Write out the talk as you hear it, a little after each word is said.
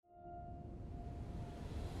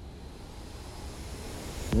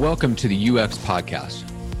Welcome to the UX Podcast,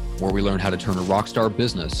 where we learn how to turn a rockstar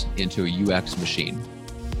business into a UX machine.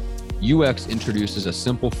 UX introduces a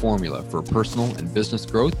simple formula for personal and business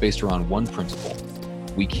growth based around one principle.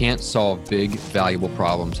 We can't solve big, valuable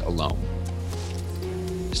problems alone.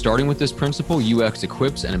 Starting with this principle, UX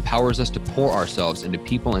equips and empowers us to pour ourselves into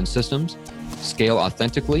people and systems, scale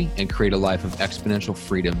authentically, and create a life of exponential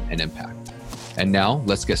freedom and impact. And now,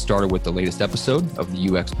 let's get started with the latest episode of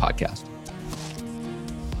the UX Podcast.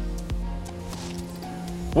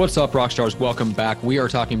 What's up, Rockstars? Welcome back. We are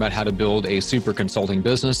talking about how to build a super consulting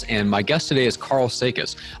business, and my guest today is Carl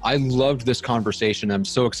Sakis. I loved this conversation. I'm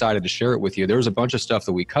so excited to share it with you. There was a bunch of stuff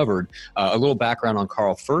that we covered. A little background on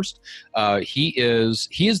Carl first. He is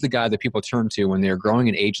the guy that people turn to when they're growing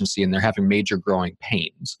an agency and they're having major growing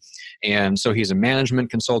pains. And so he's a management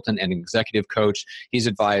consultant and executive coach. He's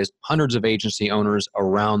advised hundreds of agency owners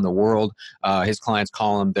around the world. His clients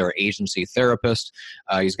call him their agency therapist.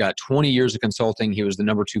 He's got 20 years of consulting. He was the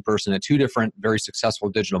number 2 person at 2 different very successful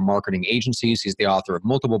digital marketing agencies. He's the author of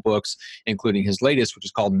multiple books, including his latest, which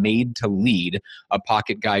is called Made to Lead, a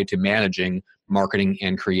pocket guide to managing marketing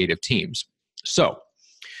and creative teams. So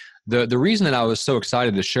the reason that I was so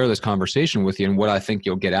excited to share this conversation with you and what I think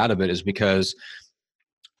you'll get out of it is because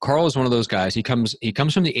Carl is one of those guys. He comes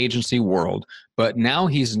from the agency world, but now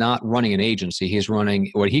he's not running an agency. He's running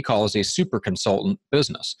what he calls a super consultant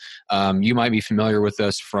business. You might be familiar with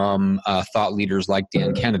this from thought leaders like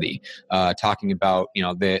Dan Kennedy, talking about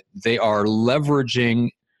they are leveraging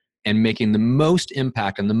and making the most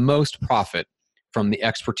impact and the most profit from the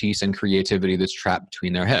expertise and creativity that's trapped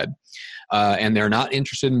between their head. And they're not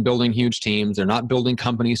interested in building huge teams. They're not building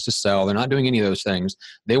companies to sell. They're not doing any of those things.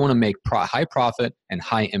 They want to make high profit and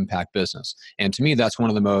high impact business. And to me, that's one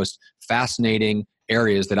of the most fascinating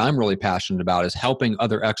areas that I'm really passionate about, is helping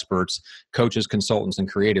other experts, coaches, consultants,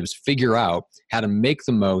 and creatives figure out how to make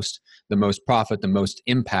the most profit, the most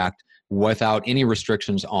impact without any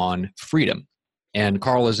restrictions on freedom. And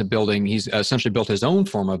Carl he's essentially built his own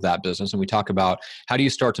form of that business. And we talk about how do you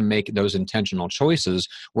start to make those intentional choices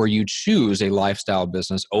where you choose a lifestyle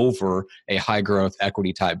business over a high growth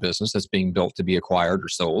equity type business that's being built to be acquired or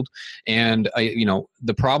sold. And,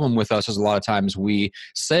 the problem with us is a lot of times we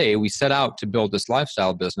set out to build this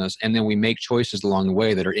lifestyle business, and then we make choices along the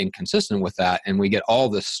way that are inconsistent with that. And we get all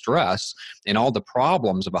the stress and all the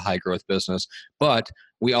problems of a high growth business, but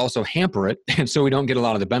we also hamper it, and so we don't get a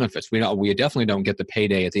lot of the benefits. We definitely don't get the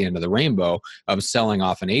payday at the end of the rainbow of selling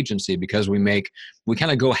off an agency, because we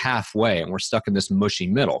kind of go halfway and we're stuck in this mushy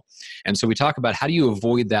middle. And so we talk about how do you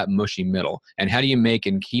avoid that mushy middle, and how do you make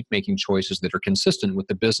and keep making choices that are consistent with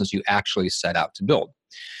the business you actually set out to build.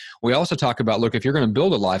 We also talk about, look, if you're going to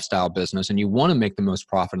build a lifestyle business and you want to make the most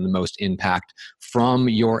profit and the most impact from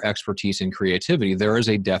your expertise and creativity, there is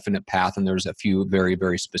a definite path, and there's a few very,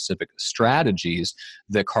 very specific strategies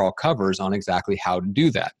that Carl covers on exactly how to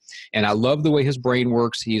do that. And I love the way his brain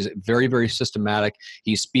works. He's very, very systematic.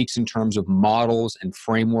 He speaks in terms of models and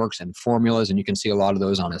frameworks and formulas, and you can see a lot of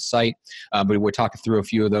those on his site. But we're talking through a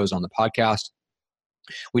few of those on the podcast.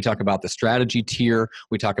 We talk about the strategy tier.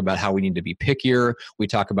 We talk about how we need to be pickier. We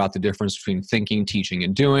talk about the difference between thinking, teaching,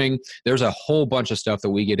 and doing. There's a whole bunch of stuff that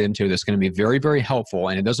we get into that's going to be very, very helpful.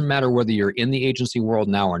 And it doesn't matter whether you're in the agency world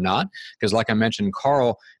now or not, because like I mentioned,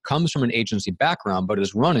 Carl comes from an agency background, but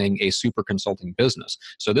is running a super consulting business.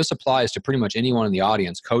 So this applies to pretty much anyone in the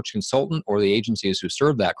audience, coach, consultant, or the agencies who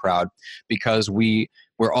serve that crowd, because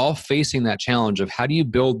we're all facing that challenge of how do you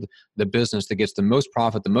build the business that gets the most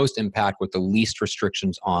profit, the most impact with the least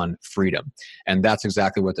restrictions on freedom. And that's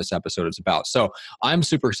exactly what this episode is about. So I'm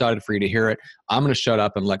super excited for you to hear it. I'm going to shut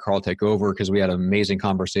up and let Carl take over, because we had an amazing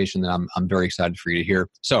conversation that I'm very excited for you to hear.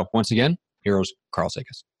 So once again, here's Carl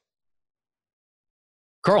Sakis.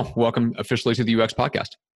 Carl, welcome officially to the UX Podcast.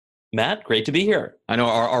 Matt, great to be here. I know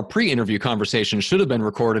our pre-interview conversation should have been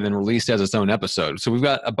recorded and released as its own episode. So we've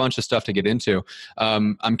got a bunch of stuff to get into.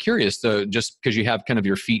 I'm curious, just because you have kind of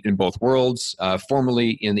your feet in both worlds,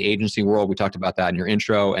 formerly in the agency world, we talked about that in your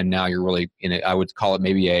intro, and now you're really in it. I would call it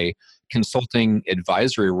maybe a consulting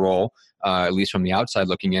advisory role, at least from the outside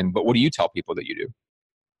looking in. But what do you tell people that you do?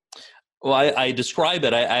 Well, I describe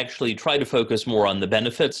it, I actually try to focus more on the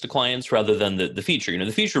benefits to clients rather than the feature. The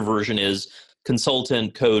feature version is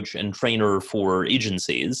consultant, coach, and trainer for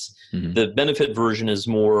agencies. Mm-hmm. The benefit version is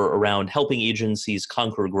more around helping agencies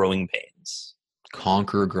conquer growing pains.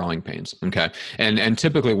 Conquer growing pains. Okay. And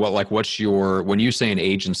typically when you say an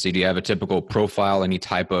agency, do you have a typical profile, any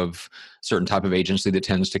certain type of agency that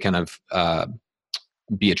tends to kind of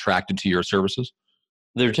be attracted to your services?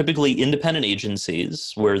 They're typically independent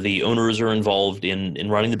agencies where the owners are involved in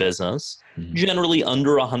running the business, generally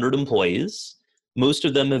under 100 employees. Most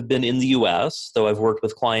of them have been in the US, though I've worked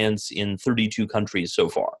with clients in 32 countries so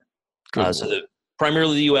far.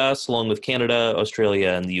 Primarily the US, along with Canada, Australia,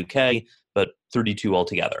 and the UK, but 32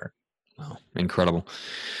 altogether. Wow, incredible.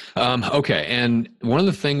 Okay, and one of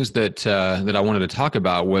the things that I wanted to talk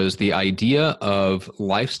about was the idea of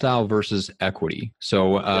lifestyle versus equity.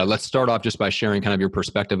 So let's start off just by sharing kind of your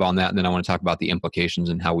perspective on that, and then I want to talk about the implications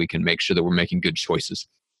and how we can make sure that we're making good choices.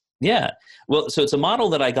 Yeah. Well, so it's a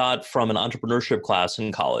model that I got from an entrepreneurship class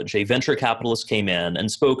in college. A venture capitalist came in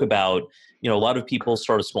and spoke about, a lot of people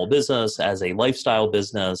start a small business as a lifestyle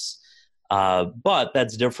business, but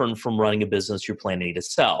that's different from running a business you're planning to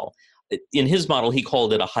sell. In his model, he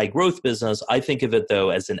called it a high growth business. I think of it, though,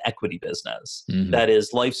 as an equity business. Mm-hmm. That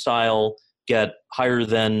is, lifestyle, get higher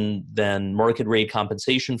than market rate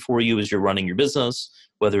compensation for you as you're running your business,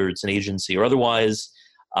 whether it's an agency or otherwise.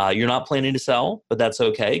 You're not planning to sell, but that's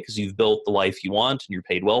okay because you've built the life you want and you're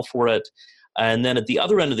paid well for it. And then at the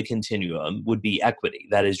other end of the continuum would be equity.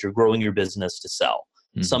 That is, you're growing your business to sell.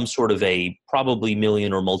 Mm-hmm. Some sort of a probably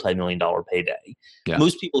million or multi-million-dollar payday. Yeah.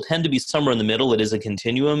 Most people tend to be somewhere in the middle. It is a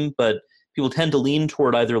continuum, but people tend to lean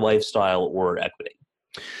toward either lifestyle or equity.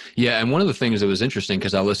 Yeah, and one of the things that was interesting,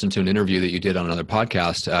 because I listened to an interview that you did on another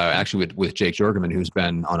podcast, actually with Jake Jorgenman, who's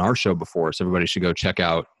been on our show before, so everybody should go check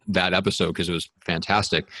out that episode because it was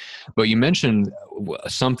fantastic. But you mentioned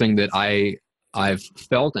something that I've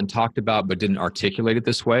felt and talked about but didn't articulate it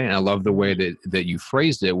this way, and I love the way that you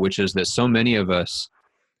phrased it, which is that so many of us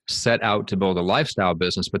set out to build a lifestyle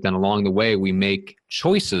business, but then along the way we make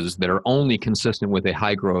choices that are only consistent with a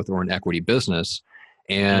high growth or an equity business.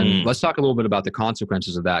 And let's talk a little bit about the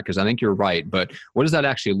consequences of that, because I think you're right. But what does that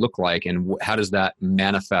actually look like, and how does that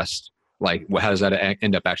manifest? Like, how does that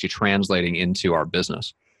end up actually translating into our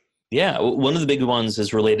business? Yeah, one of the big ones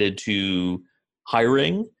is related to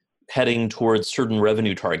hiring, heading towards certain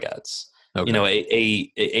revenue targets.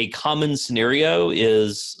 Okay. A common scenario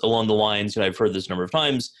is along the lines, I've heard this a number of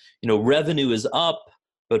times, revenue is up,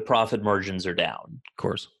 but profit margins are down. Of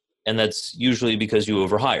course. And that's usually because you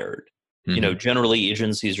overhired. Mm-hmm. Generally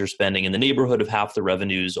agencies are spending in the neighborhood of half the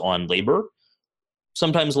revenues on labor,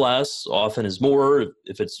 sometimes less, often is more.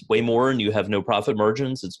 If it's way more and you have no profit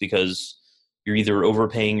margins, it's because you're either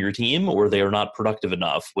overpaying your team or they are not productive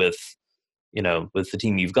enough with the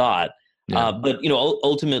team you've got. Yeah. But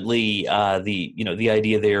ultimately, the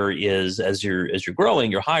idea there is as you're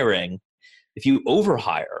growing, you're hiring. If you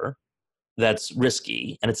overhire, that's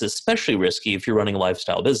risky, and it's especially risky if you're running a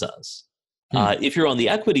lifestyle business. If you're on the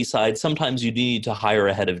equity side, sometimes you need to hire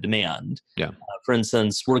ahead of demand. Yeah. For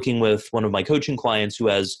instance, working with one of my coaching clients who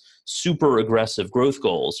has super aggressive growth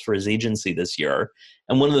goals for his agency this year,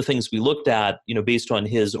 and one of the things we looked at, based on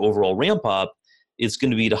his overall ramp up, is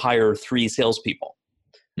going to be to hire 3 salespeople.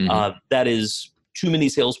 Mm-hmm. That is too many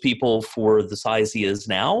salespeople for the size he is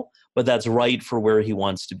now, but that's right for where he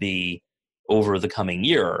wants to be over the coming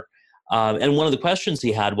year. And one of the questions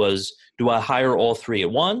he had was, do I hire all 3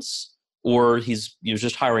 at once? Or he's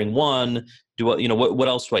just hiring one? What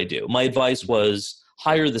else do I do? My advice was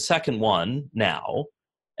hire the second one now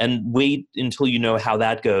and wait until you know how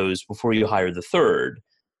that goes before you hire the third.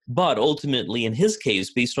 But ultimately, in his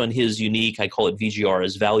case, based on his unique, I call it VGR,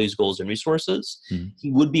 as values, goals, and resources,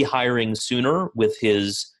 he would be hiring sooner with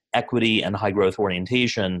his equity and high growth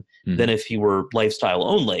orientation than if he were lifestyle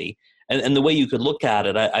only. And the way you could look at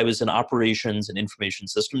it, I was an operations and information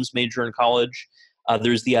systems major in college.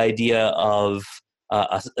 There's the idea of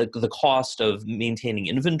the cost of maintaining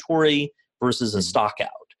inventory versus a stock out.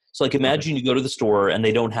 So imagine you go to the store and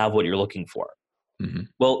they don't have what you're looking for. Mm-hmm.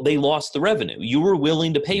 Well, they lost the revenue. You were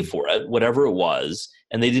willing to pay for it, whatever it was,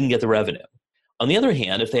 and they didn't get the revenue. On the other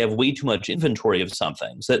hand, if they have way too much inventory of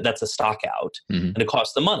something, so that's a stock out, and it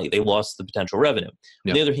costs them money, they lost the potential revenue.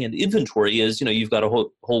 Yep. On the other hand, inventory is, you've got a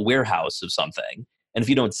whole warehouse of something, and if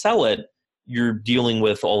you don't sell it, you're dealing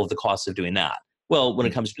with all of the costs of doing that. Well, when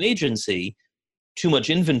it comes to an agency, too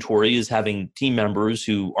much inventory is having team members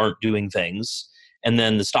who aren't doing things. And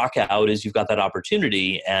then the stock out is you've got that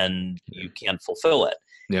opportunity and you can't fulfill it.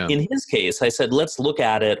 Yeah. In his case, I said, let's look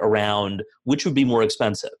at it around which would be more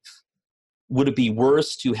expensive. Would it be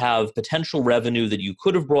worse to have potential revenue that you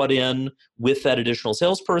could have brought in with that additional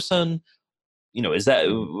salesperson? How does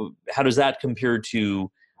that compare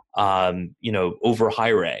to,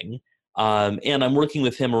 overhiring? And I'm working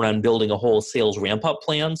with him around building a whole sales ramp-up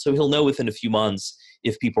plan, so he'll know within a few months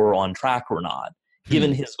if people are on track or not.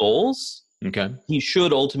 Given his goals, he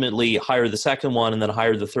should ultimately hire the second one and then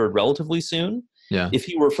hire the third relatively soon. Yeah. If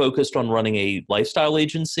you were focused on running a lifestyle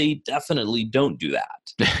agency, definitely don't do that.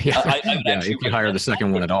 Yeah. I would Yeah. actually If you hire the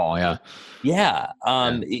second one at all. Yeah. yeah.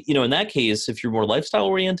 Yeah. In that case, if you're more lifestyle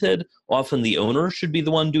oriented, often the owner should be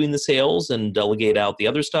the one doing the sales and delegate out the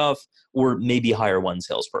other stuff, or maybe hire one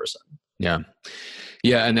salesperson. Yeah.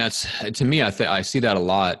 Yeah, and that's to me. I see that a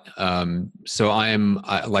lot. So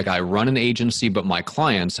I run an agency, but my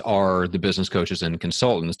clients are the business coaches and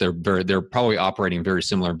consultants. They're probably operating very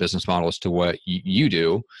similar business models to what you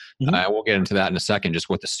do. Mhm. We'll get into that in a second. Just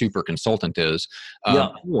what the super consultant is, Yeah.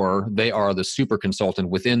 or they are the super consultant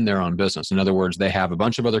within their own business. In other words, they have a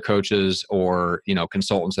bunch of other coaches or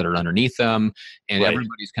consultants that are underneath them, and Right.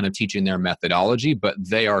 everybody's kind of teaching their methodology, but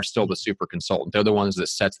they are still the super consultant. They're the ones that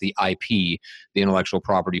sets the IP, the intellectual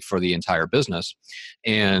property for the entire business.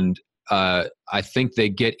 And I think they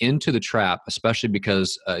get into the trap, especially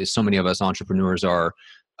because so many of us entrepreneurs are,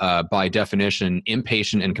 by definition,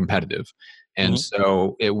 impatient and competitive. And Mhm.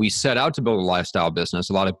 so we set out to build a lifestyle business.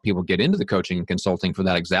 A lot of people get into the coaching and consulting for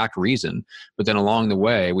that exact reason. But then along the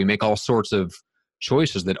way, we make all sorts of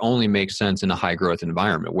choices that only make sense in a high growth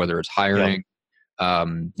environment, whether it's Yeah. hiring.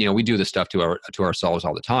 We do this stuff to ourselves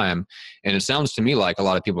all the time. And it sounds to me like a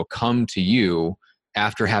lot of people come to you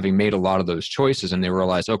after having made a lot of those choices and they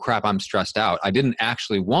realize, oh crap, I'm stressed out. I didn't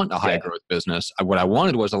actually want a high Yeah. growth business. What I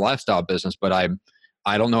wanted was a lifestyle business, but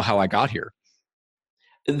I don't know how I got here.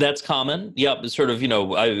 That's common. Yep. It's sort of,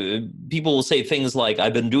 people will say things like,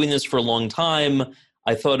 I've been doing this for a long time.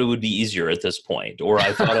 I thought it would be easier at this point, or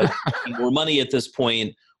I thought I'd make more money at this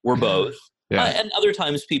point, or both. Yeah. And other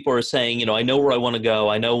times people are saying, I know where I want to go.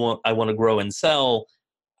 I know I want to grow and sell.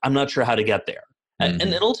 I'm not sure how to get there. And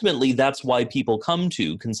Mhm. ultimately, that's why people come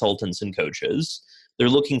to consultants and coaches. They're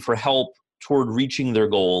looking for help toward reaching their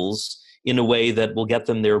goals in a way that will get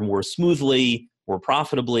them there more smoothly, more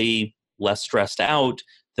profitably, less stressed out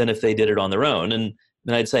than if they did it on their own. And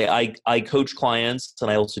I'd say I coach clients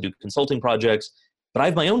and I also do consulting projects, but I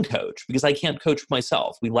have my own coach because I can't coach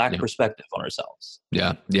myself. We lack Yeah. perspective on ourselves.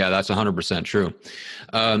 Yeah. Yeah. That's 100% true.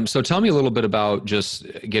 So tell me a little bit about just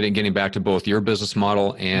getting back to both your business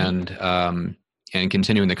model and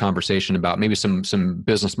continuing the conversation about maybe some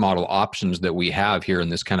business model options that we have here in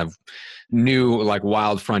this kind of new, like,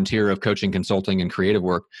 wild frontier of coaching, consulting, and creative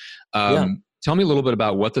work. Yeah. Tell me a little bit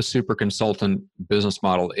about what the super consultant business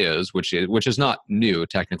model is, which is not new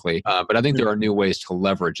technically, but I think there are new ways to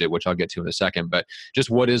leverage it, which I'll get to in a second. But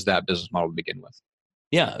just what is that business model to begin with?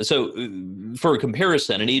 Yeah. So, for a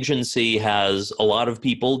comparison, an agency has a lot of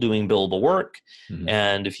people doing billable work. Mhm.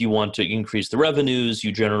 And if you want to increase the revenues,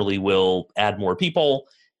 you generally will add more people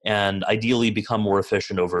and ideally become more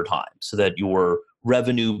efficient over time so that your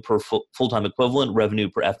revenue per full-time equivalent, revenue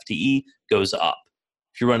per FTE goes up.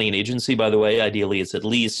 If you're running an agency, by the way, ideally it's at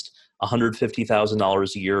least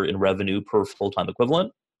 $150,000 a year in revenue per full-time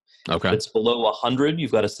equivalent. If Okay. it's below 100,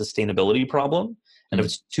 you've got a sustainability problem. And if Mhm.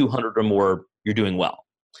 it's 200 or more, you're doing well.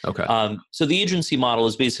 Okay. So the agency model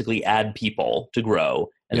is basically add people to grow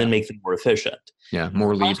and Yeah. then make them more efficient. Yeah.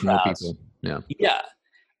 More leads, more Contrast, people. Yeah. yeah.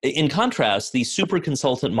 In contrast, the super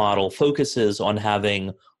consultant model focuses on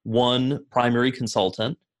having one primary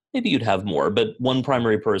consultant. Maybe you'd have more, but one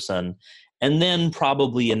primary person, and then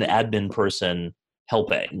probably an admin person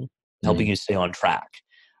helping Mhm. you stay on track.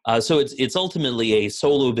 So it's ultimately a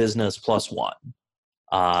solo business plus one,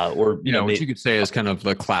 or Yeah, what you could say is kind of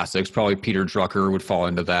the classics. Probably Peter Drucker would fall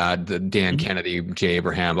into that. The Dan Mhm, Kennedy, Jay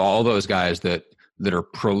Abraham, all those guys that are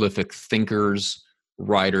prolific thinkers,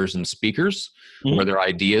 writers, and speakers, where mhm. their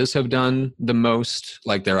ideas have done the most.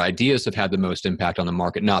 Like, their ideas have had the most impact on the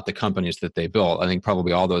market, not the companies that they built. I think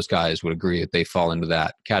probably all those guys would agree that they fall into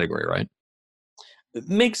that category, right? It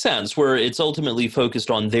makes sense where it's ultimately focused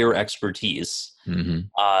on their expertise. Hmm.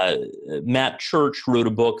 Uh, Matt Church wrote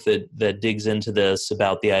a book that digs into this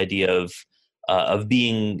about the idea of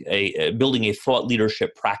being building a thought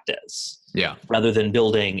leadership practice Yeah. rather than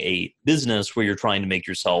building a business where you're trying to make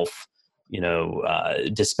yourself,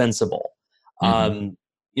 dispensable. Hmm. Um,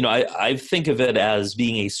 I think of it as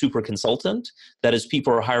being a super consultant. That is,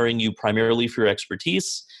 people are hiring you primarily for your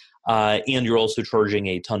expertise, and you're also charging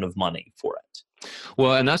a ton of money for it.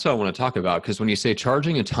 Well, and that's what I want to talk about, because when you say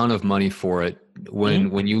charging a ton of money for it, Mhm.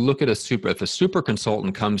 when you look at if a super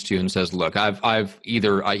consultant comes to you and says, "Look, I've I've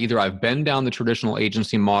been down the traditional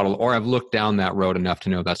agency model, or I've looked down that road enough to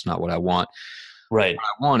know that's not what I want. Right.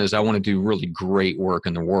 I want to do really great work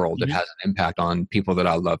in the world that Mhm. has an impact on people that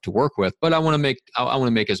I love to work with, but I want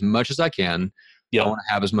to make as much as I can. I Yep. want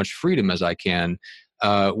to have as much freedom as I can."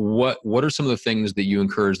 What are some of the things that you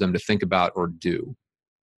encourage them to think about or do?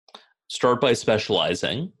 Start by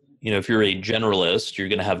specializing. If you're a generalist, you're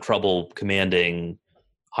going to have trouble commanding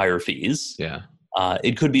higher fees. Yeah.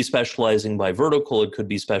 It could be specializing by vertical. It could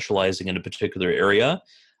be specializing in a particular area.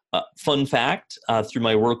 Fun fact, through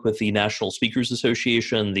my work with the National Speakers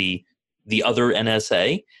Association, the other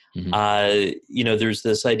NSA, there's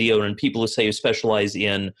this idea when people say you specialize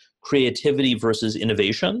in creativity versus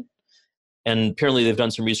innovation. And apparently they've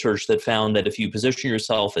done some research that found that if you position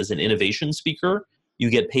yourself as an innovation speaker, you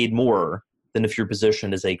get paid more than if you're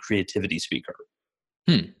positioned as a creativity speaker.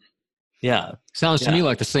 Yeah. Sounds to me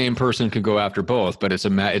like the same person could go after both, but it's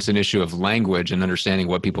an issue of language and understanding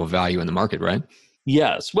what people value in the market, right?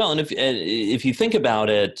 Yes. Well, and if you think about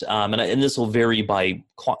it, and this will vary by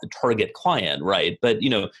target client, right? But,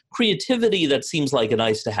 creativity, that seems like a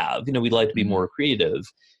nice to have. We'd like to be more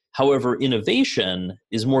creative. However, innovation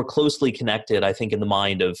is more closely connected, I think, in the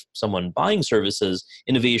mind of someone buying services.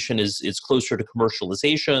 Innovation is closer to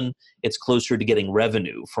commercialization. It's closer to getting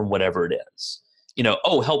revenue from whatever it is.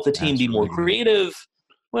 Help the team be more creative.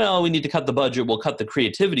 Well, we need to cut the budget. We'll cut the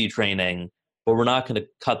creativity training, but we're not going to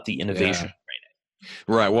cut the innovation training.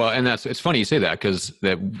 Right. Well, and it's funny you say that, because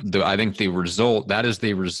I think that is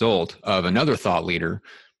the result of another thought leader,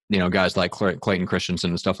 guys like Clayton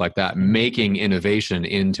Christensen and stuff like that, making innovation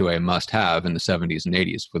into a must-have in the 70s and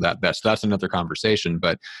 80s. For that's another conversation,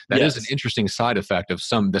 but that is an interesting side effect of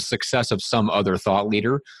the success of some other thought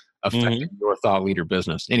leader affecting your thought leader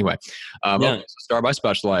business. Anyway, okay, so start by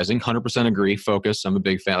specializing. 100% agree. Focus. I'm a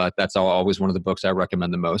big fan. That's always one of the books I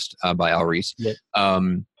recommend the most, by Al Ries. Yep.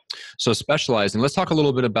 So specializing. Let's talk a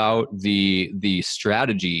little bit about the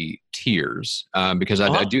strategy tiers, because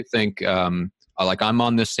I do think like I'm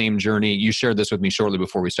on this same journey. You shared this with me shortly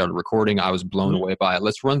before we started recording. I was blown away by it.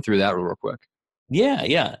 Let's run through that real quick.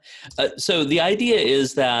 Yeah. So the idea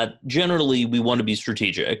is that generally we want to be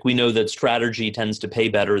strategic. We know that strategy tends to pay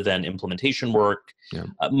better than implementation work. Yeah.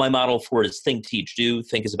 My model for it is think, teach, do.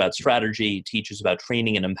 Think is about strategy. Teach is about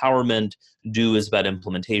training and empowerment. Do is about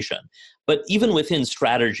implementation. But even within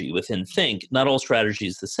strategy, within think, not all strategy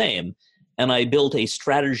is the same. And I built a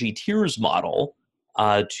strategy tiers model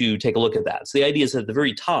to take a look at that. So the idea is that the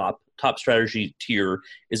very top strategy tier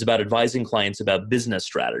is about advising clients about business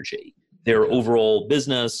strategy, their overall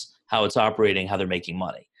business, how it's operating, how they're making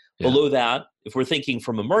money. Yeah. Below that, if we're thinking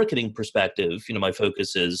from a marketing perspective, my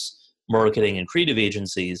focus is marketing and creative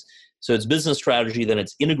agencies. So it's business strategy, then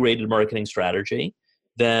it's integrated marketing strategy,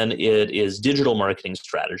 then it is digital marketing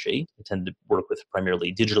strategy. I tend to work with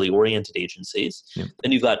primarily digitally oriented agencies. Yeah.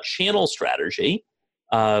 Then you've got channel strategy,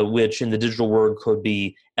 which in the digital world could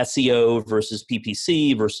be SEO versus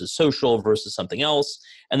PPC versus social versus something else.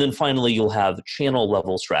 And then finally, you'll have channel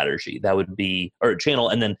level strategy. That would be, or channel,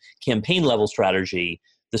 and then campaign level strategy,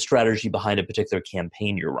 the strategy behind a particular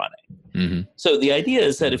campaign you're running. Mm-hmm. So the idea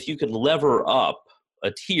is that if you can lever up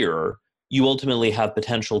a tier, you ultimately have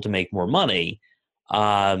potential to make more money.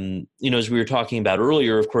 As we were talking about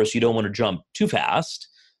earlier, of course, you don't want to jump too fast,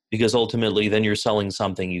 because ultimately then you're selling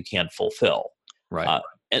something you can't fulfill. Right.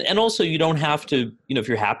 And also you don't have to, if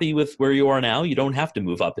you're happy with where you are now, you don't have to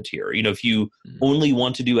move up a tier. If you only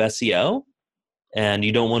want to do SEO and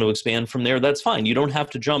you don't want to expand from there, that's fine. You don't have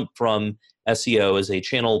to jump from SEO as a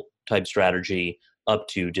channel type strategy up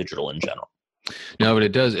to digital in general. No,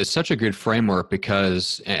 but it's such a good framework,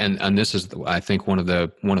 because, and this is, I think, one of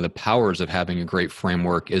the powers of having a great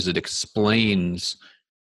framework is it explains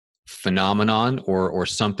phenomenon or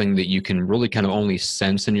something that you can really kind of only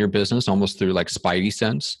sense in your business, almost through like spidey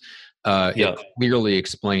sense. It clearly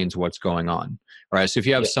explains what's going on, right? So if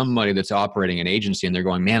you have somebody that's operating an agency and they're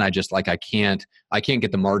going, man, I can't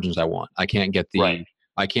get the margins I want. I can't get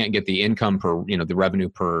the income per, the revenue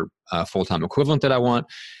per full-time equivalent that I want.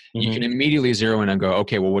 Mm-hmm. You can immediately zero in and go,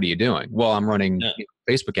 okay, well, what are you doing? Well, I'm running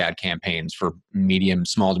Facebook ad campaigns for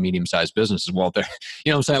small to medium-sized businesses. Well, you know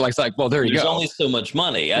what I'm saying? Like, well, there you go. There's only so much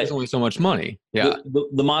money. There's only so much money. Yeah.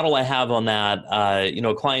 The model I have on that,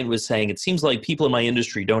 a client was saying, it seems like people in my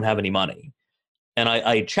industry don't have any money. And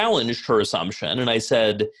I challenged her assumption, and I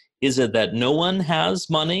said, is it that no one has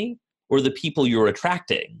money, or the people you're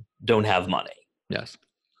attracting don't have money? Yes.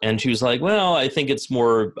 And she was like, well, I think it's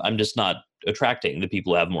more, I'm just not attracting the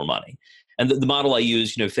people who have more money. And the model I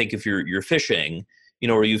use, think if you're fishing,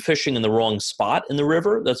 are you fishing in the wrong spot in the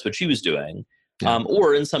river? That's what she was doing. Yeah.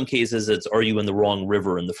 Or in some cases, are you in the wrong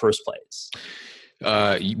river in the first place?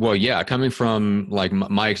 Well, yeah, coming from like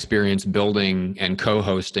my experience building and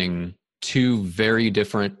co-hosting two very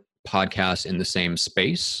different podcasts in the same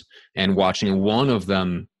space, and watching one of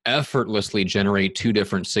them effortlessly generate two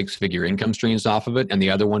different six-figure income streams off of it, and the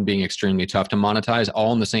other one being extremely tough to monetize,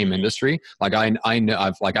 all in the same industry. Like I know,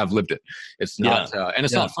 I've lived it. It's not, and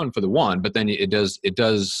it's not fun for the one, but then it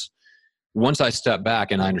does once I stepped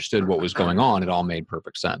back and I understood what was going on, it all made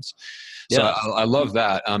perfect sense. So Yeah. I love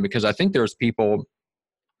that, because I think there's people,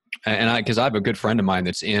 and because I have a good friend of mine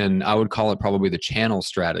that's in, I would call it probably the channel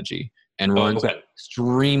strategy, and Oh, runs okay.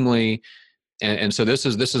 extremely. And so this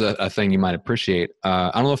is a thing you might appreciate.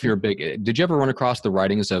 I don't know if you're a big. Did you ever run across the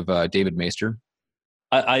writings of David Maister?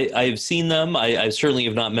 I've seen them. I certainly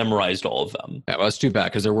have not memorized all of them. Yeah, well, that's too bad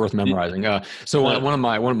because they're worth memorizing. So Uh, one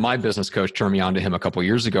of my business coach turned me on to him a couple of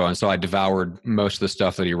years ago, and so I devoured most of the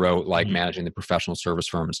stuff that he wrote, like managing the professional service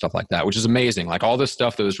firm and stuff like that, which is amazing. Like all this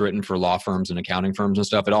stuff that was written for law firms and accounting firms and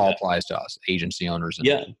stuff, it all applies to us, agency owners and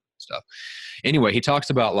yeah. stuff. Anyway, he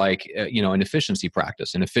talks about like, an efficiency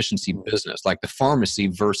practice, an efficiency business, like the pharmacy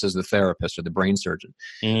versus the therapist or the brain surgeon.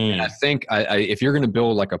 And I Mm, think if you're going to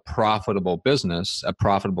build like a profitable business, a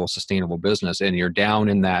profitable, sustainable business, and you're down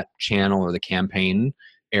in that channel or the campaign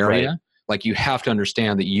right. area, like you have to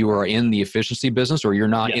understand that you are in the efficiency business or you're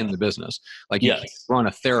not in Yes. the business. Like you can't Yes. run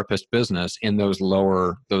a therapist business in those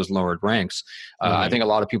lowered ranks. I think a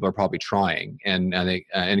lot of people are probably trying, and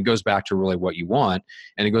it goes back to really what you want,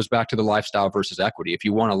 and it goes back to the lifestyle versus equity. If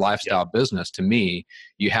you want a Yeah. lifestyle business, to me,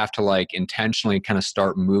 you have to like intentionally kind of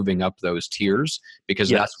start moving up those tiers, because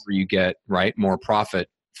that's Yes. where you get more profit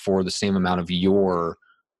for the same amount of your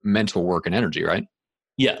mental work and energy, right?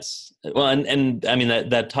 Yes. Well, and I mean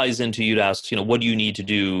that ties into, you'd asked, what do you need to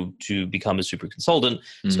do to become a super consultant?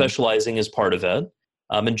 Mm-hmm. Specializing is part of it,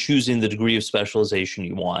 and choosing the degree of specialization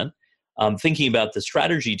you want. Thinking about the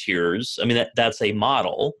strategy tiers, I mean that's a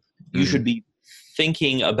model. You Mm-hmm. should be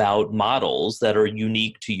thinking about models that are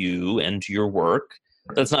unique to you and to your work.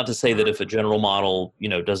 That's not to say that if a general model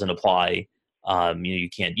doesn't apply, you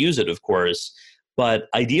can't use it, of course. But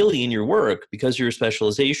ideally in your work, because you're a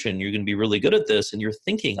specialization, you're going to be really good at this and you're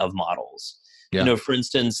thinking of models. Yeah. For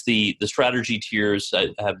instance, the strategy tiers, I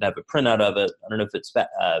have a printout of it. I don't know if it's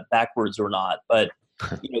backwards or not, but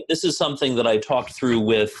this is something that I talked through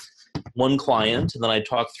with one client, and then I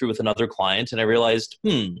talked through with another client, and I realized,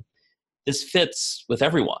 this fits with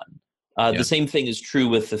everyone. Yeah. The same thing is true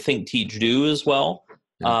with the Think, Teach, Do as well.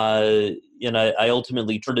 Yeah. And I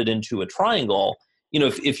ultimately turned it into a triangle.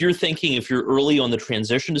 If you're thinking, if you're early on the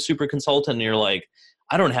transition to super consultant and you're like,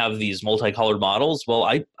 I don't have these multicolored models. Well,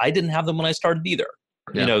 I didn't have them when I started either.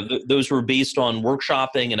 Yeah. Those were based on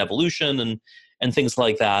workshopping and evolution and things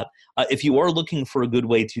like that. If you are looking for a good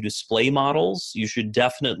way to display models, you should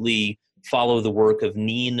definitely follow the work of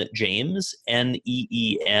Neen James,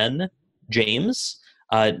 Neen James.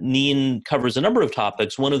 Neen covers a number of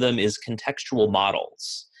topics. One of them is contextual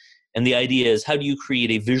models. And the idea is, how do you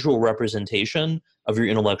create a visual representation of your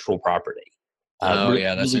intellectual property? Oh,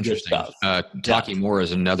 yeah, that's Really good interesting. stuff. Talking More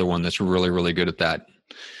is another one that's really, really good at that.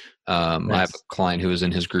 I have a Nice. client who was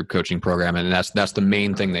in his group coaching program, and that's the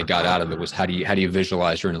main thing they got out of it was how do you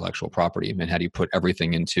visualize your intellectual property, and how do you put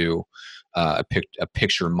everything into a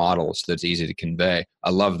picture model so that's easy to convey.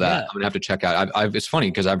 I love that. Yeah. I'm gonna have to check out. It's funny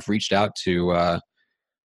because I've reached out to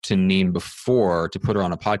Neen before to put her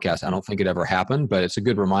on a podcast. I don't think it ever happened, but it's a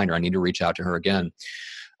good reminder. I need to reach out to her again.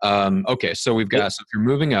 Okay, so we've got. Yep. So if you're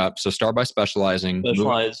moving up, so start by specializing. Move up the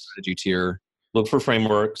Specialize. strategy tier. Look for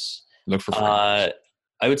frameworks. Look for frameworks.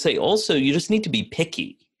 I would say also you just need to be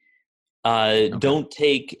picky. Don't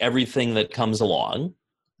take everything that comes along.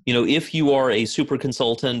 If you are a super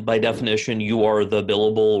consultant, by definition, you are the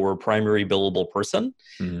billable or primary billable person.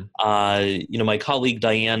 Mm-hmm. My colleague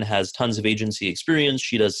Diane has tons of agency experience.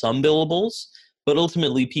 She does some billables, but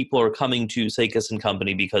ultimately people are coming to Sakis and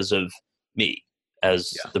Company because of me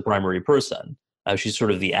as the primary person. She's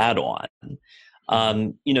sort of the add-on.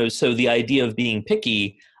 So the idea of being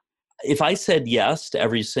picky, if I said yes to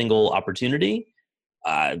every single opportunity,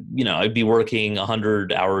 I'd be working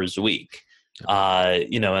 100 hours a week,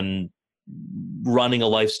 and running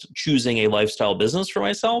choosing a lifestyle business for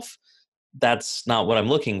myself. That's not what I'm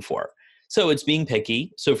looking for. So it's being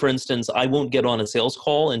picky. So for instance, I won't get on a sales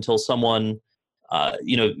call until someone,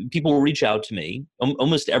 people will reach out to me.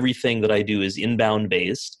 Almost everything that I do is inbound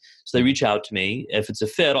based. So they reach out to me. If it's a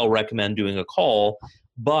fit, I'll recommend doing a call.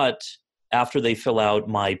 But after they fill out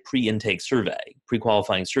my pre-intake survey,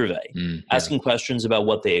 pre-qualifying survey, asking questions about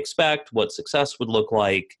what they expect, what success would look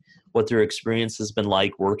like, what their experience has been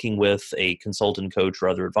like working with a consultant, coach, or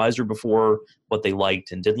other advisor before, what they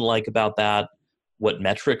liked and didn't like about that, what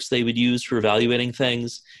metrics they would use for evaluating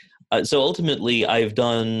things. So ultimately, I've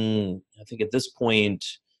done, I think at this point,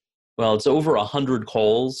 well, it's over 100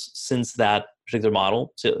 calls since that particular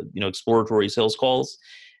model, so, exploratory sales calls.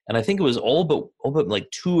 And I think it was all but like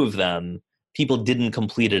 2 of them, people didn't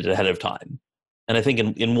complete it ahead of time. And I think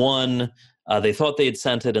in one, they thought they had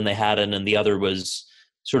sent it and they hadn't, and the other was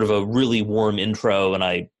sort of a really warm intro, and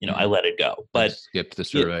I let it go. But skipped the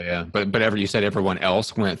survey, yeah. But you said everyone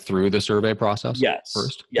else went through the survey process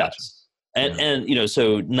first? Yes. And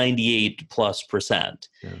so 98+%.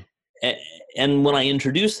 Yeah. And when I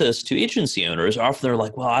introduce this to agency owners, often they're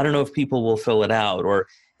like, well, I don't know if people will fill it out, or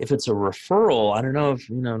if it's a referral, I don't know if,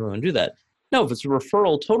 I'm going to do that. No, if it's a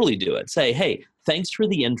referral, totally do it. Say, hey, thanks for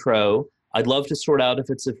the intro. I'd love to sort out if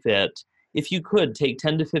it's a fit. If you could take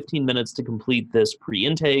 10 to 15 minutes to complete this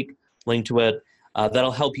pre-intake, link to it,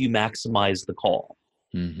 that'll help you maximize the call.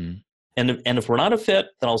 Mm-hmm. And if we're not a fit,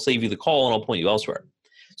 then I'll save you the call and I'll point you elsewhere.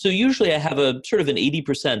 So usually I have a sort of an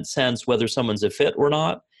 80% sense whether someone's a fit or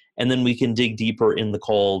not, and then we can dig deeper in the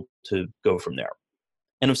call to go from there.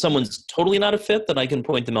 And if someone's totally not a fit, then I can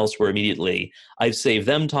point them elsewhere immediately. I've saved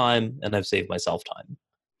them time and I've saved myself time.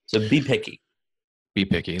 So be picky. Be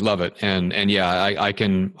picky. Love it. And yeah, I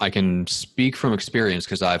can speak from experience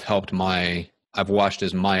because I've watched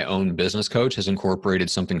as my own business coach has incorporated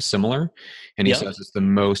something similar. And he says it's the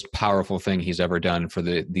most powerful thing he's ever done for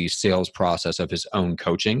the sales process of his own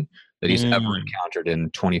coaching that he's ever encountered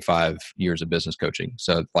in 25 years of business coaching.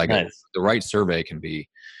 So the right survey can be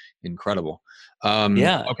incredible.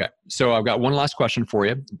 Okay. So I've got one last question for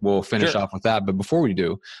you. We'll finish off with that. But before we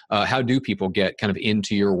do, how do people get kind of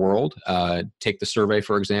into your world? Take the survey,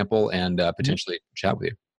 for example, and potentially chat with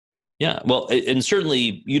you. Yeah, well, and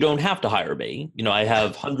certainly you don't have to hire me. I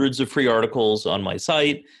have hundreds of free articles on my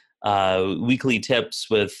site, weekly tips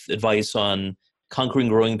with advice on conquering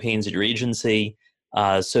growing pains at your agency.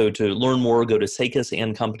 So to learn more, go to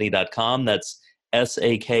sakasandcompany.com. That's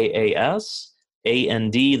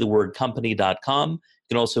SAKASAND, the word company.com. You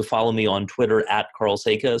can also follow me on Twitter at Carl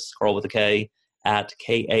Sakas, Carl with a K, at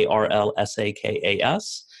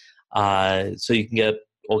KARLSAKAS. So you can get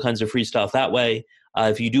all kinds of free stuff that way.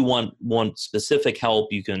 If you do want specific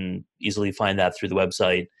help, you can easily find that through the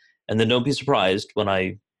website. And then don't be surprised when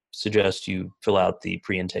I suggest you fill out the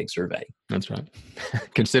pre-intake survey. That's right.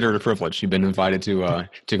 Consider it a privilege. You've been invited to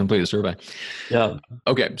complete a survey. Yeah.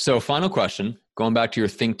 Okay. So final question, going back to your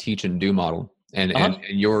think, teach, and do model and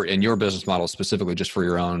your business model specifically just for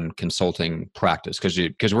your own consulting practice.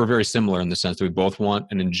 Because we're very similar in the sense that we both want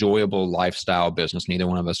an enjoyable lifestyle business. Neither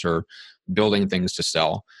one of us are building things to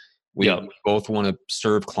sell. We both want to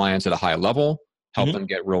serve clients at a high level, help them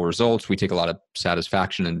get real results. We take a lot of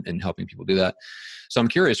satisfaction in helping people do that. So I'm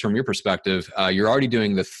curious from your perspective, you're already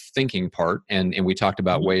doing the thinking part, and we talked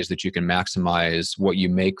about ways that you can maximize what you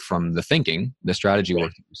make from the thinking, the strategy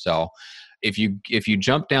work that you sell. If you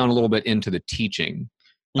jump down a little bit into the teaching,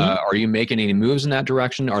 are you making any moves in that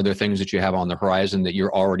direction? Are there things that you have on the horizon that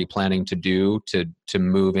you're already planning to do to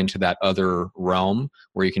move into that other realm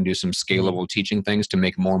where you can do some scalable teaching things to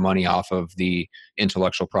make more money off of the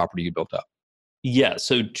intellectual property you built up? Yeah,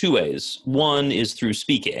 so two ways. One is through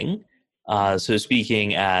speaking. So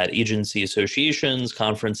speaking at agency associations,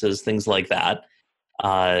 conferences, things like that.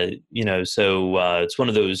 It's one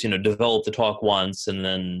of those, develop the talk once and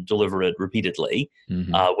then deliver it repeatedly,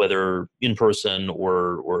 whether in person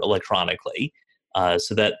or electronically.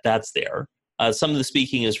 So that's there. Some of the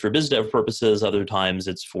speaking is for biz dev purposes. Other times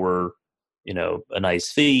it's for, a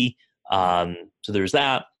nice fee. So there's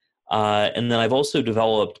that. And then I've also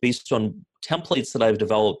developed, based on templates that I've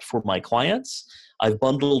developed for my clients, I've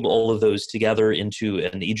bundled all of those together into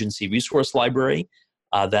an agency resource library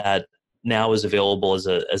that now is available as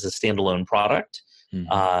a standalone product.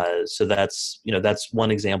 So that's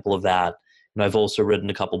one example of that. And I've also written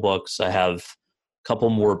a couple books. I have a couple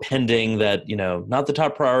more pending that, not the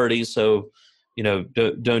top priority. So,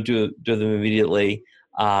 don't do them immediately,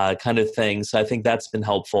 kind of thing. So I think that's been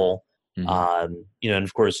helpful. And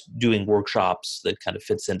of course, doing workshops that kind of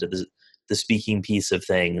fits into the speaking piece of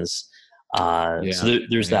things. So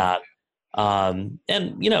there's that. And,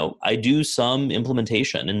 I do some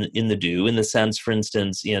implementation in the sense, for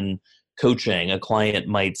instance, in coaching, a client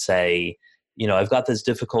might say, I've got this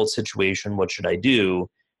difficult situation. What should I do?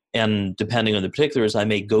 And depending on the particulars, I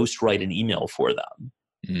may ghostwrite an email for them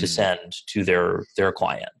to send to their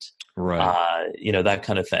client, right? That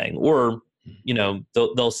kind of thing. Or,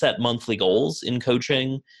 they'll set monthly goals in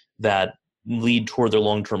coaching that lead toward their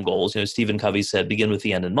long-term goals. Stephen Covey said, begin with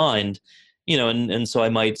the end in mind. And so I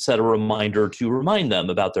might set a reminder to remind them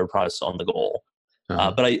about their progress on the goal.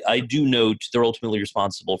 But I do note they're ultimately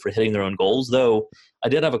responsible for hitting their own goals, though I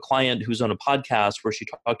did have a client who's on a podcast where she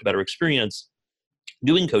talked about her experience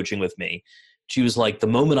doing coaching with me. She was like, the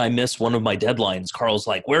moment I miss one of my deadlines, Carl's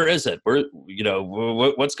like, where is it?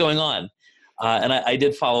 What's going on? And I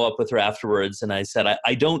did follow up with her afterwards, and I said,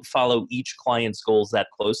 I don't follow each client's goals that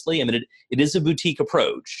closely. I mean, it is a boutique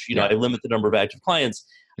approach. I limit the number of active clients.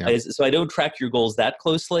 So I don't track your goals that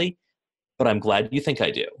closely, but I'm glad you think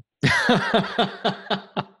I do.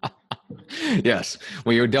 Yes.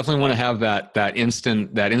 Well, you definitely want to have that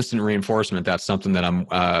instant reinforcement. That's something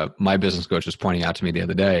that my business coach was pointing out to me the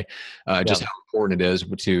other day, just how important it is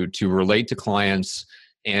to relate to clients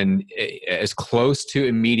and as close to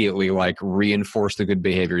immediately like reinforce the good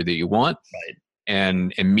behavior that you want. Right.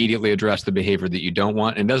 And immediately address the behavior that you don't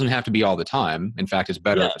want. And it doesn't have to be all the time. In fact, it's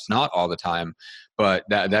better if it's not all the time, but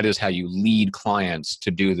that is how you lead clients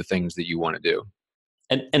to do the things that you want to do.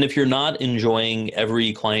 And if you're not enjoying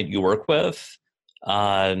every client you work with,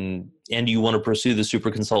 and you want to pursue the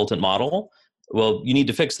super consultant model, well, you need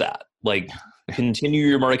to fix that. Like, continue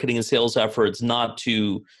your marketing and sales efforts, not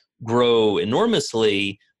to grow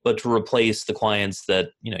enormously, but to replace the clients that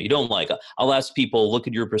you don't like. I'll ask people, look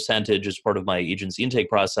at your percentage as part of my agency intake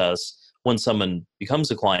process. When someone becomes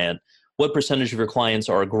a client, what percentage of your clients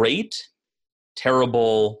are great,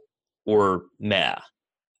 terrible, or meh?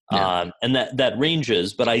 Yeah. And that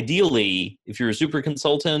ranges, but ideally, if you're a super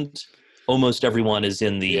consultant, almost everyone is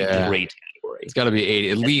in the great category. It's got to be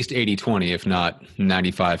at least 80-20, if not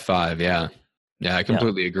 95-5. Yeah, I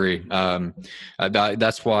completely agree.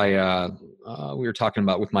 That's why we were talking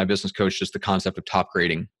about with my business coach, just the concept of top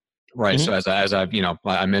grading, right? Mm-hmm. So as I've,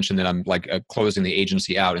 I mentioned that I'm like closing the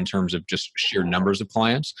agency out in terms of just sheer numbers of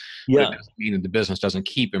clients. Yeah. But it doesn't mean that the business doesn't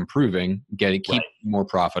keep improving, keep more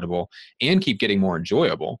profitable, and keep getting more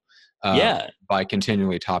enjoyable. By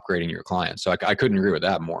continually top grading your clients. So I couldn't agree with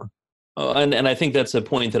that more. And I think that's a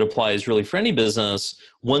point that applies really for any business.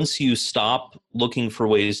 Once you stop looking for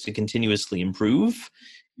ways to continuously improve,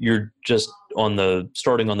 you're just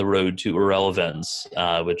starting on the road to irrelevance,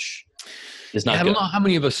 which is not good. I don't know how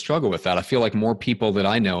many of us struggle with that. I feel like more people that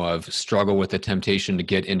I know of struggle with the temptation to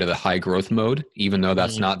get into the high growth mode, even though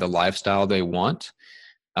that's not the lifestyle they want.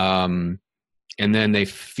 And then they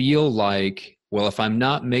feel like, well, if I'm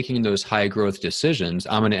not making those high growth decisions,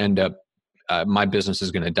 I'm going to end up, my business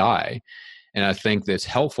is going to die. And I think that's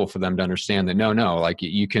helpful for them to understand that no, like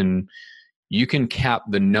you can cap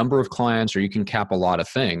the number of clients, or you can cap a lot of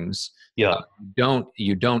things. Yeah.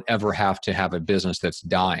 You don't ever have to have a business that's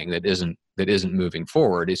dying, that isn't moving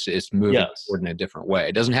forward. It's moving forward in a different way.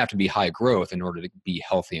 It doesn't have to be high growth in order to be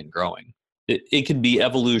healthy and growing. It could be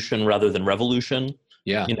evolution rather than revolution.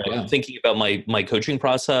 Yeah. Thinking about my coaching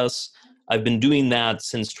process, I've been doing that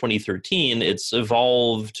since 2013. It's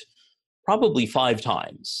evolved probably 5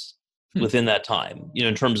 times within that time,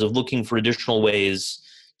 in terms of looking for additional ways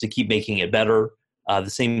to keep making it better. The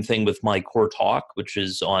same thing with my core talk, which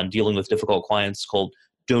is on dealing with difficult clients, called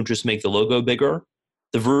Don't Just Make the Logo Bigger.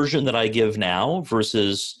 The version that I give now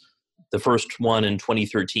versus the first one in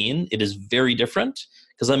 2013, it is very different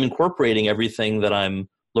because I'm incorporating everything that I'm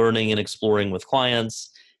learning and exploring with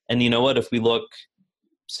clients. And you know what? If we look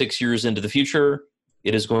 6 years into the future,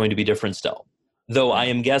 it is going to be different still. Though I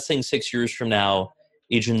am guessing 6 years from now,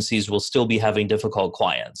 agencies will still be having difficult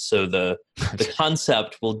clients. So the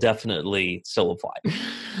concept will definitely still apply.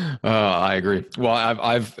 I agree. Well,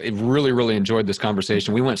 I've really, really enjoyed this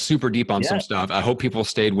conversation. We went super deep on some stuff. I hope people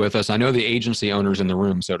stayed with us. I know the agency owners in the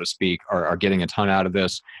room, so to speak, are getting a ton out of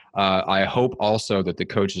this. I hope also that the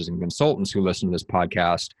coaches and consultants who listen to this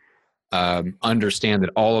podcast understand that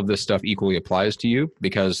all of this stuff equally applies to you,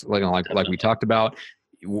 because like we talked about,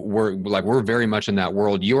 we're very much in that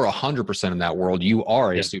world. You're 100% in that world. You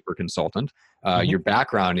are a super consultant. Your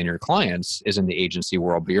background and your clients is in the agency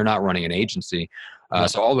world, but you're not running an agency.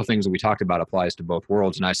 So all the things that we talked about applies to both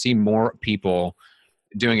worlds. And I see more people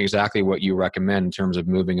doing exactly what you recommend in terms of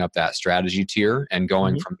moving up that strategy tier and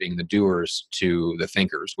going from being the doers to the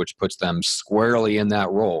thinkers, which puts them squarely in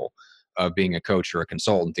that role of being a coach or a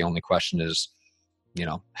consultant. The only question is,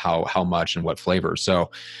 how much and what flavors.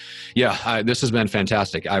 So this has been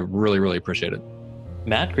fantastic. I really, really appreciate it.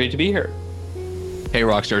 Matt, great to be here. Hey,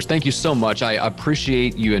 Rockstars, thank you so much. I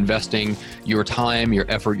appreciate you investing your time, your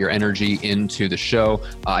effort, your energy into the show.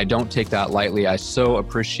 I don't take that lightly. I so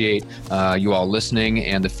appreciate you all listening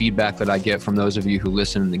and the feedback that I get from those of you who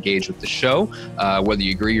listen and engage with the show. Whether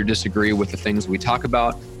you agree or disagree with the things we talk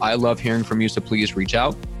about, I love hearing from you, so please reach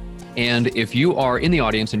out. And if you are in the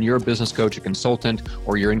audience and you're a business coach, a consultant,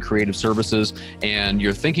 or you're in creative services and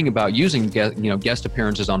you're thinking about using guest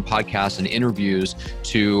appearances on podcasts and interviews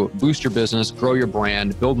to boost your business, grow your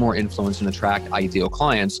brand, build more influence, and attract ideal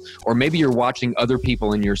clients, or maybe you're watching other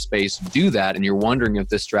people in your space do that and you're wondering if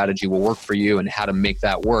this strategy will work for you and how to make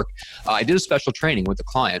that work, I did a special training with a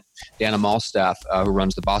client, Dana Malstaff, who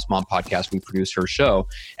runs the Boss Mom podcast. We produce her show,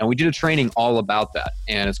 and we did a training all about that.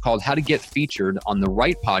 And it's called How to Get Featured on the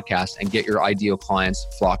Right Podcast podcast and get your ideal clients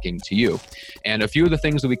flocking to you. And a few of the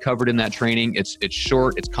things that we covered in that training, it's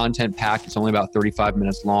short, it's content packed, it's only about 35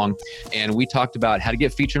 minutes long. And we talked about how to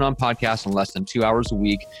get featured on podcasts in less than 2 hours a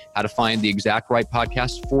week, how to find the exact right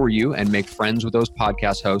podcast for you and make friends with those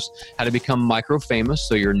podcast hosts, how to become micro famous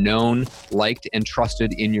so you're known, liked, and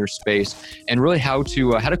trusted in your space, and really how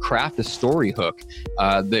to craft a story hook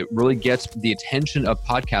that really gets the attention of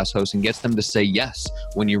podcast hosts and gets them to say yes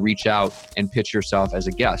when you reach out and pitch yourself as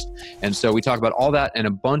a guest. And so we talk about all that and a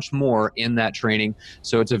bunch more in that training.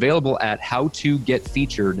 So it's available at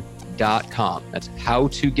howtogetfeatured.com. That's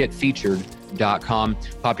howtogetfeatured.com.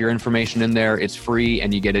 Pop your information in there. It's free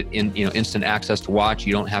and you get it in, instant access to watch.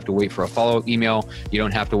 You don't have to wait for a follow-up email. You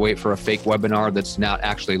don't have to wait for a fake webinar that's not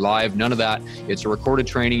actually live. None of that. It's a recorded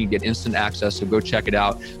training. You get instant access. So go check it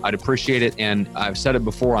out. I'd appreciate it. And I've said it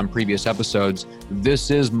before on previous episodes.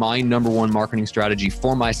 This is my number one marketing strategy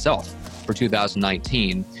for myself for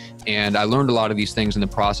 2019. And I learned a lot of these things in the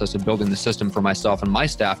process of building the system for myself and my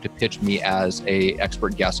staff to pitch me as a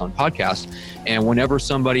expert guest on podcasts. And whenever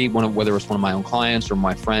somebody, whether it's one of my own clients or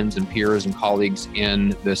my friends and peers and colleagues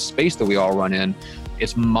in the space that we all run in,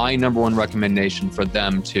 it's my number one recommendation for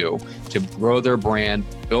them to grow their brand,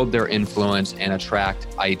 build their influence, and attract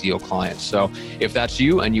ideal clients. So if that's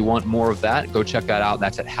you and you want more of that, go check that out.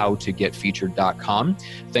 That's at howtogetfeatured.com.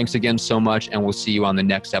 Thanks again so much, and we'll see you on the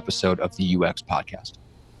next episode of the UX Podcast.